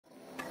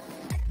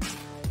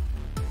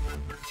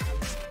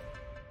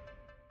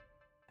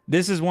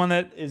This is one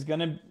that is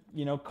going to,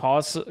 you know,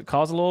 cause a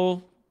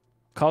little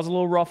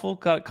ruffle,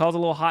 cause a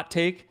little hot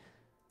take.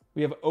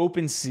 We have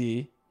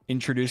OpenSea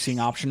introducing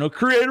optional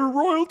creator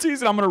royalties,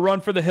 and I'm going to run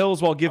for the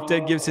hills while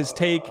Gifted gives his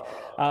take.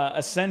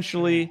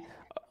 Essentially,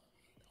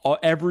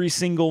 every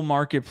single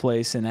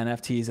marketplace in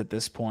NFTs at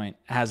this point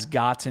has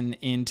gotten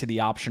into the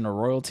optional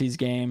royalties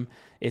game.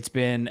 It's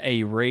been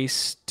a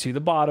race to the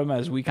bottom,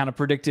 as we kind of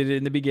predicted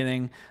in the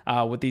beginning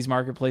with these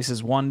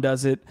marketplaces. One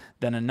does it,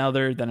 then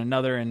another,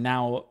 and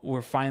now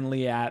we're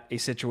finally at a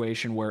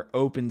situation where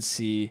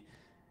OpenSea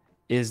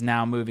is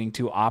now moving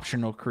to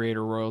optional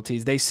creator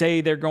royalties. They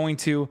say they're going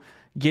to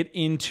get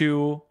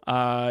into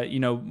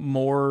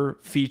more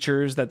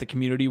features that the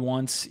community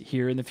wants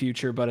here in the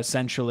future, but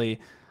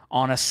essentially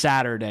on a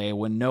Saturday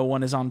when no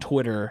one is on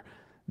Twitter,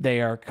 they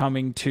are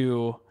coming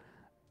to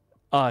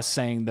us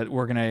saying that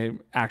we're going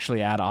to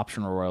actually add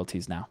optional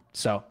royalties now.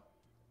 So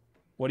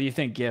what do you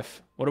think,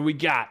 Gif? What do we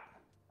got?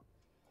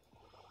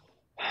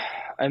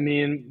 I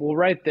mean, well,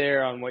 right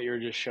there on what you're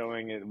just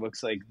showing, it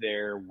looks like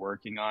they're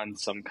working on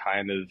some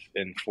kind of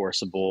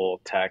enforceable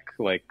tech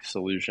like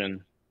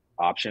solution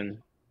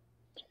option.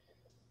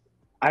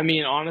 I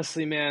mean,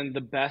 honestly, man,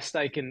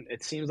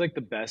 it seems like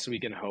the best we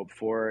can hope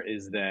for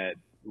is that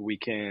we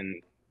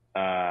can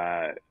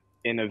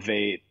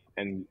innovate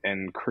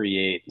and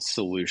create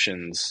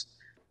solutions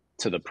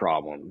to the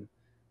problem,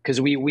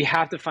 because we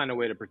have to find a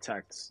way to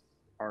protect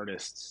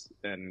artists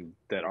and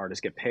that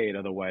artists get paid.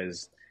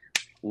 Otherwise,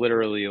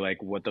 literally,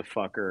 like, what the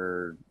fuck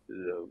are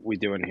we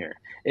doing here?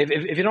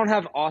 If you don't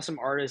have awesome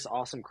artists,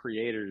 awesome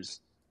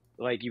creators,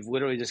 like, you've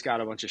literally just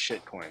got a bunch of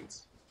shit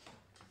coins.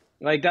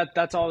 Like,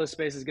 that's all this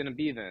space is going to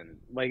be then.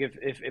 Like,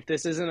 if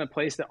this isn't a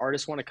place that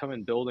artists want to come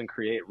and build and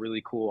create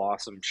really cool,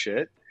 awesome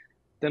shit,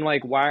 then,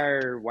 like, why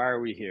are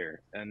we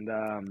here? And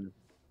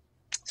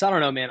so I don't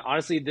know, man.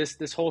 Honestly,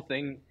 this whole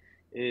thing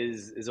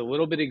is a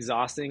little bit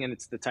exhausting, and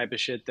it's the type of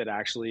shit that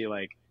actually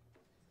like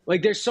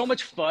there's so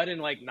much fun and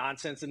like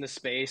nonsense in the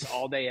space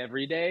all day,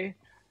 every day.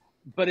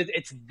 But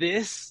it's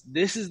this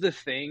is the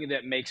thing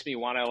that makes me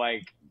want to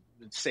like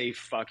say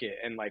fuck it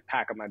and like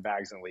pack up my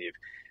bags and leave.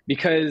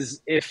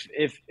 Because if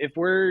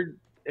we're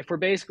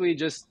basically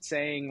just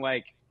saying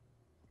like,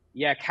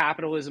 yeah,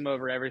 capitalism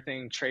over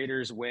everything,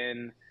 traders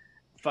win,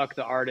 fuck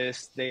the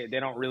artists, they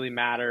don't really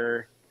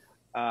matter.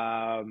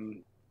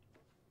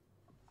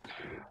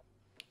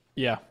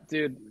 Yeah,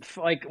 dude,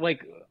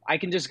 like I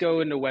can just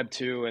go into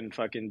Web2 and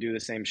fucking do the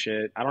same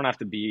shit. I don't have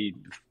to be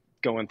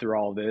going through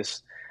all of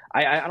this.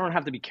 I don't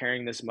have to be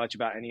caring this much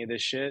about any of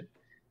this shit.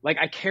 Like,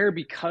 I care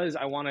because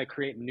I want to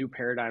create new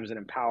paradigms and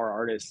empower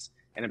artists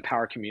and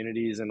empower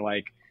communities and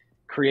like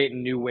create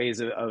new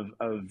ways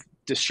of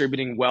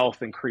distributing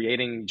wealth and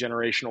creating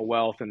generational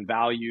wealth and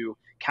value,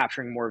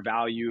 capturing more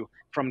value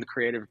from the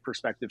creative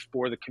perspective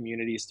for the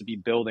communities to be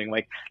building.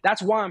 Like,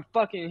 that's why I'm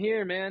fucking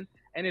here, man.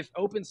 And if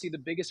OpenSea, the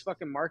biggest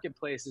fucking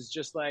marketplace, is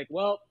just like,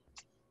 well,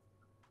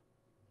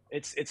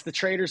 it's the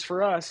traders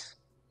for us,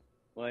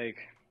 like,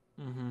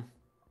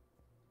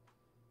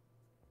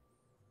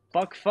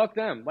 fuck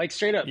them, like,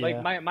 straight up.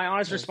 Yeah. Like, my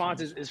honest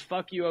response is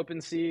fuck you,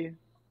 OpenSea,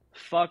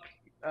 fuck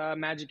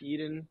Magic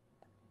Eden,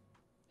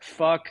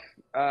 fuck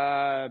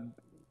I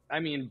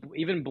mean,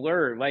 even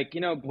Blur. Like,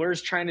 you know,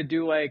 Blur's trying to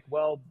do like,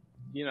 well,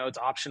 you know, it's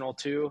optional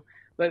too.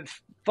 But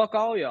fuck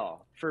all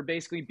y'all for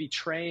basically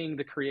betraying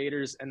the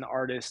creators and the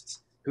artists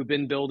who've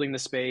been building the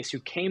space, who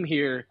came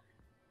here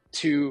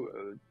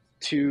to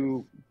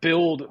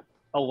build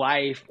a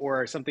life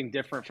or something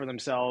different for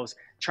themselves,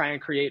 try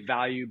and create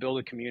value, build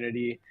a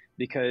community,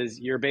 because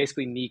you're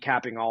basically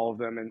kneecapping all of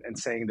them and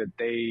saying that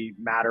they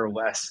matter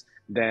less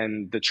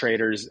than the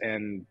traders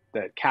and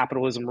that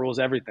capitalism rules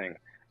everything.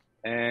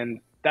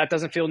 And that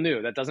doesn't feel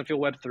new. That doesn't feel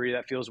Web3.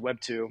 That feels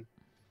Web2.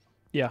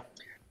 Yeah.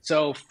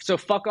 So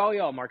fuck all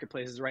y'all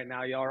marketplaces right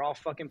now. Y'all are all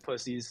fucking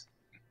pussies.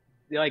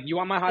 Like, you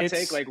want my hot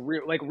take? Like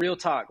real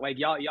talk. Like,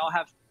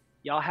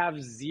 y'all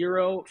have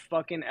zero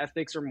fucking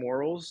ethics or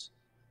morals.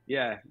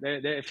 Yeah,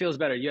 it feels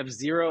better. You have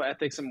zero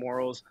ethics and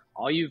morals.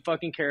 All you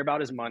fucking care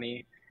about is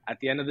money. At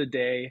the end of the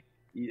day,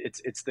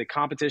 it's the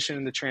competition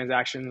and the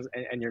transactions,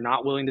 and you're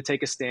not willing to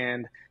take a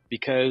stand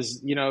because,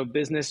 you know,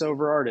 business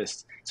over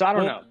artists. So I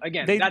don't know.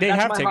 Again, they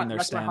have taken their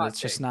stand. It's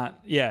just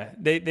not. Yeah,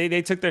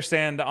 they took their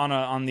stand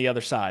on the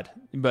other side.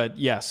 But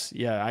yes,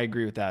 yeah, I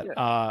agree with that.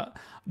 Yeah.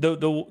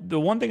 The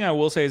one thing I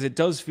will say is it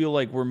does feel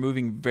like we're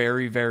moving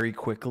very, very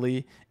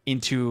quickly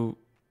into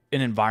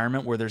an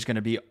environment where there's going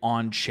to be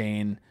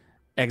on-chain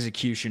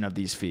execution of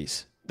these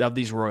fees, of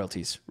these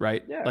royalties,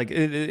 right? Yeah. Like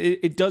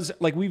it does.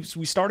 Like we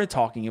started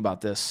talking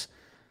about this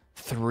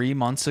 3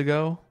 months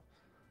ago.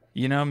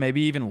 You know,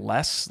 maybe even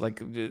less. Like,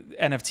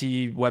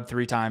 NFT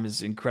Web3 time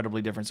is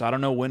incredibly different. So I don't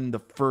know when the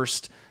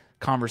first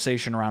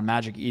conversation around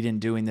Magic Eden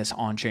doing this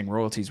on-chain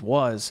royalties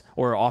was,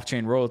 or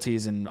off-chain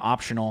royalties and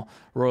optional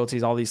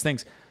royalties, all these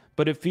things.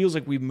 But it feels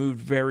like we've moved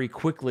very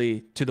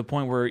quickly to the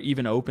point where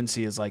even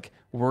OpenSea is like,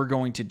 we're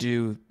going to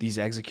do these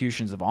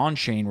executions of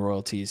on-chain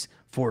royalties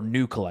for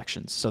new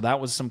collections. So that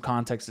was some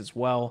context as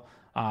well.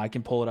 I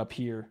can pull it up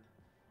here.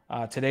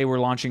 Today, we're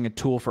launching a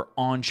tool for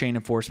on-chain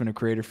enforcement of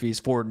creator fees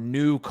for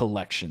new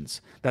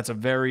collections. That's a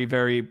very,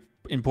 very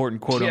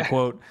important quote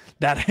unquote.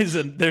 There's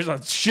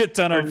a shit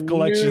ton of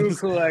collections. New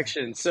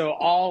collection. So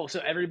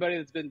everybody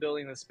that's been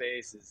building the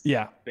space is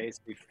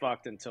basically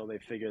fucked until they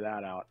figure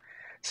that out.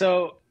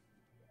 So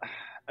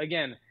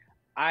again,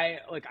 I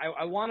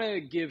want to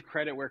give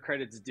credit where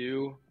credit's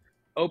due.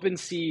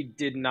 OpenSea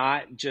did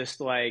not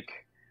just like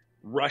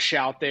rush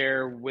out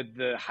there with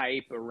the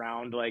hype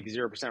around like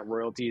 0%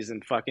 royalties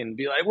and fucking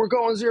be like, we're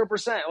going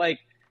 0%. Like,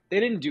 they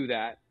didn't do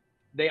that.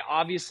 They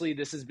obviously,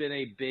 this has been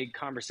a big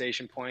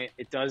conversation point.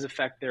 It does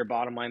affect their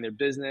bottom line, their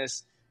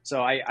business.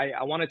 So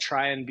I want to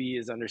try and be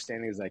as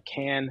understanding as I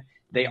can.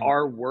 They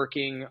are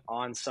working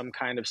on some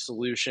kind of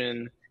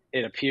solution,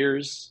 it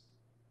appears.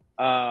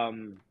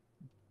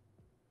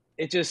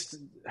 It just,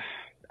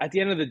 at the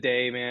end of the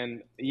day,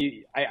 man,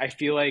 I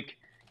feel like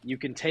you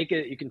can take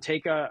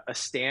a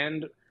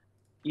stand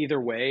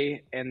either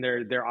way, and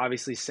they're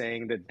obviously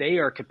saying that they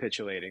are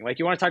capitulating. Like,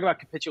 you want to talk about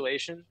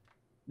capitulation?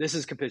 This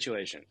is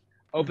capitulation.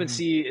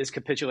 OpenSea is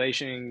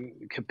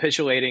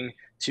capitulating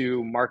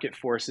to market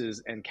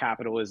forces and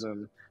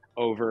capitalism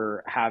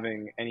over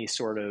having any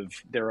sort of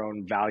their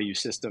own value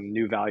system,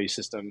 new value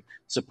system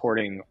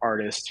supporting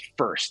artists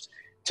first.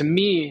 To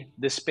me,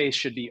 this space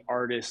should be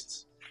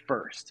artists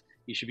first.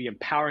 You should be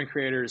empowering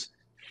creators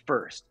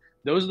first.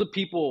 Those are the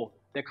people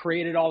that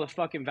created all the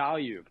fucking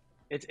value.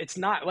 It's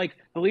not like,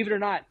 believe it or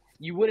not,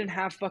 you wouldn't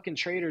have fucking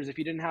traders if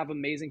you didn't have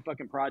amazing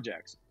fucking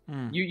projects.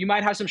 You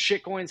might have some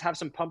shit coins, have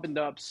some pump and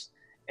dumps,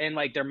 and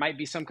like there might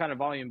be some kind of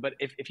volume. But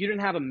if you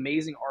didn't have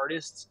amazing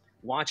artists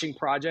launching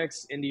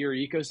projects into your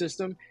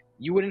ecosystem,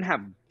 you wouldn't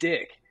have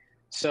dick.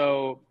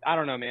 So I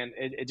don't know, man.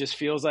 It just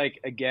feels like,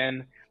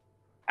 again,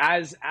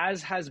 as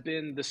has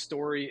been the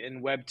story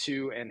in Web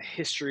 2 and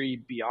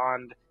history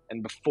beyond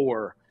and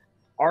before,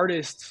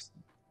 artists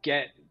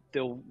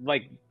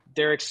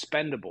they're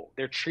expendable.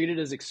 They're treated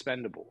as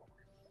expendable.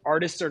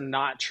 Artists are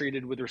not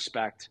treated with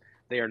respect.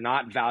 They are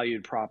not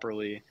valued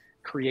properly.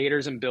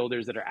 Creators and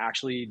builders that are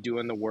actually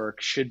doing the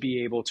work should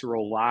be able to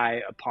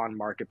rely upon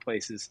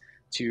marketplaces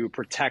to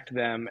protect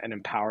them and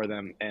empower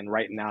them. And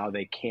right now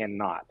they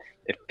cannot.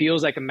 It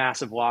feels like a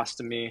massive loss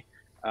to me.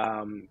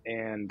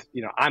 And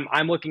you know,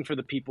 I'm looking for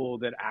the people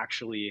that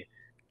actually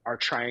are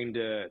trying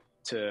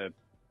to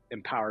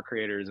empower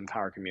creators,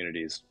 empower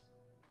communities.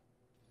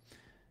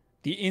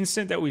 The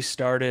instant that we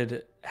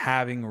started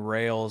having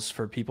rails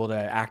for people to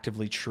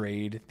actively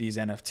trade these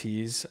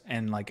NFTs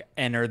and like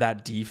enter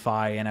that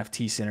DeFi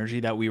NFT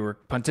synergy that we were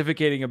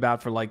pontificating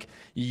about for like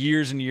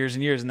years and years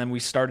and years, and then we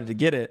started to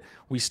get it,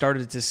 we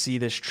started to see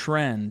this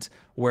trend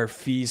where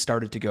fees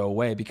started to go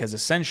away, because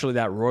essentially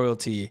that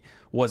royalty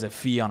was a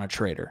fee on a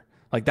trader.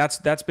 Like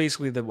that's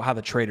basically how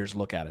the traders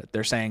look at it.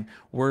 They're saying,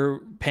 we're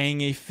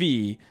paying a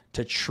fee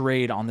to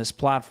trade on this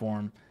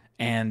platform,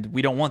 and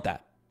we don't want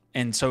that.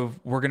 And so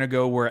we're going to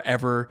go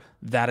wherever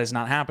that is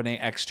not happening.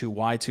 X2,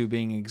 Y2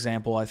 being an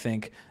example, I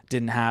think,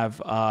 didn't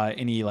have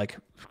any, like,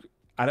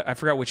 I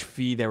forgot which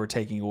fee they were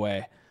taking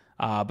away.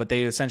 But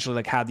they essentially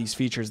like had these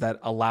features that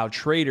allow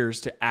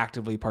traders to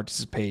actively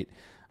participate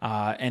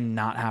and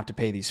not have to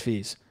pay these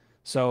fees.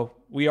 So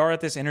we are at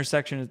this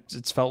intersection,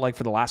 it's felt like,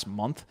 for the last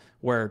month,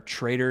 where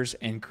traders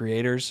and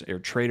creators, or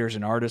traders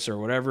and artists, or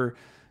whatever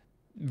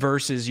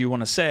versus you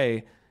want to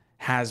say,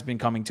 has been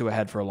coming to a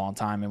head for a long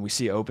time. And we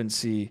see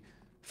OpenSea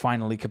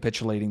finally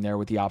capitulating there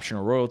with the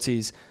optional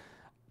royalties.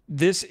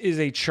 This is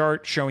a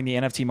chart showing the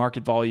NFT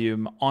market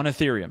volume on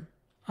Ethereum.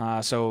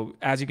 So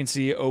as you can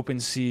see,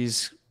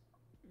 OpenSea's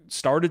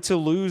started to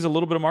lose a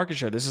little bit of market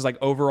share. This is like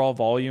overall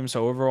volume.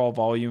 So overall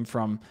volume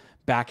from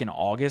back in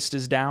August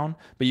is down,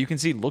 but you can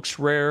see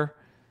LooksRare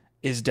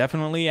is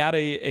definitely at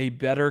a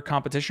better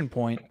competition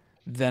point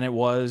than it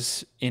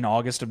was in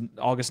August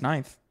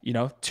 9th,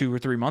 2 or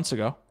 3 months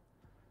ago.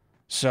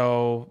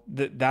 So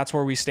that's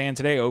where we stand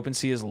today.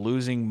 OpenSea is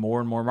losing more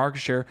and more market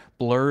share.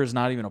 Blur is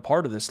not even a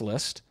part of this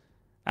list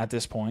at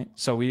this point.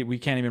 So we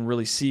can't even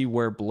really see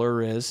where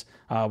Blur is.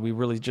 We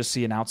really just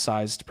see an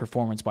outsized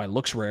performance by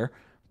LooksRare.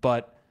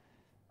 But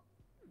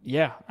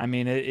yeah, I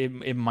mean,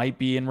 it might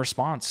be in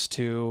response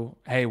to,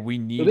 hey, we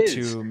need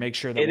to make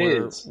sure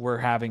that we're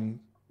having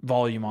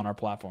volume on our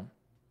platform.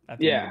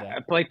 Yeah,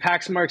 like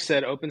Paxmark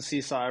said,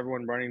 OpenSea saw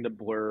everyone running to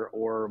Blur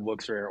or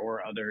LooksRare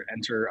or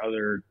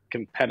other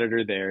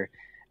competitor there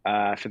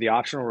for the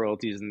optional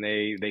royalties, and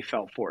they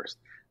felt forced.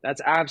 That's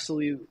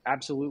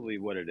absolutely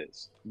what it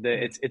is.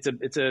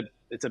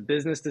 It's a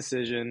business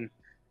decision.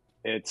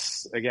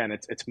 It's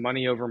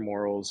money over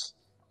morals.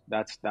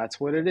 That's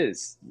what it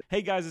is.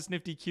 Hey guys, it's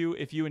Nifty Q.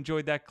 If you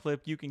enjoyed that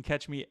clip, you can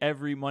catch me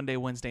every Monday,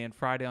 Wednesday, and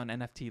Friday on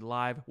NFT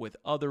Live with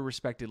other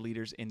respected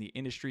leaders in the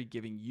industry,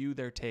 giving you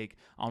their take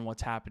on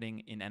what's happening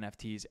in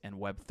NFTs and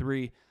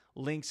Web3.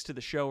 Links to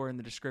the show are in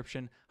the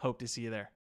description. Hope to see you there.